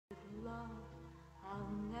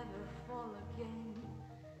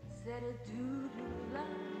Ride-a-doo-doo-la,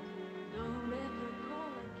 don't ever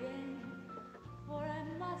call again, for I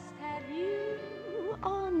must have you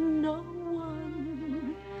or no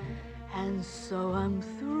one. And so I'm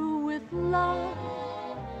through with love.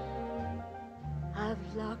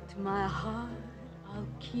 I've locked my heart, I'll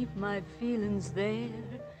keep my feelings there.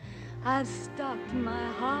 I've stocked my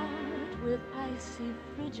heart with icy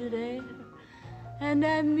frigid air, and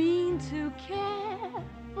I mean to care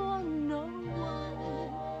for no one,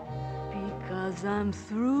 because I'm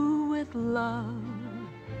through with love.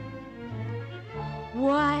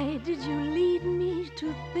 Why did you lead me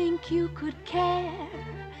to think you could care?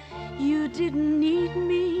 You didn't need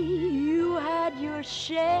me, you had your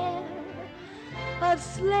share of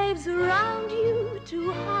slaves around you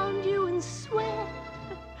to hound you and swear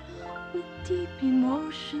with deep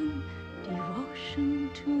emotion, devotion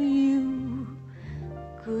to you.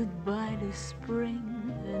 Goodbye to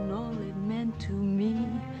spring and all it meant to me.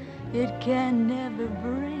 It can never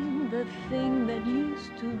bring the thing that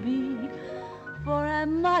used to be, for I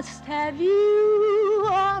must have you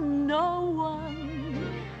or no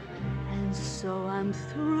one. And so I'm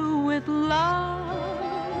through with love,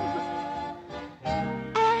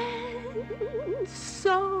 and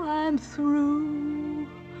so I'm through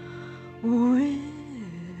with,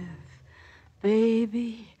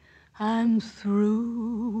 baby, I'm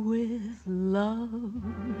through with love.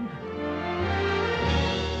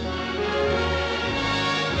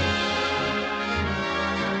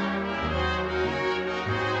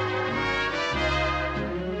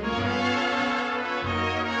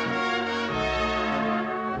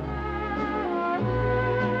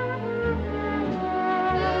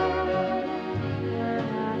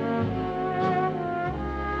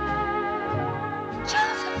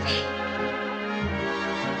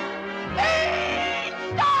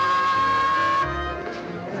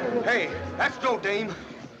 Hey, that's no dame.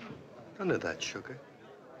 None of that, Sugar.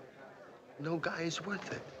 No guy is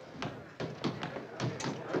worth it.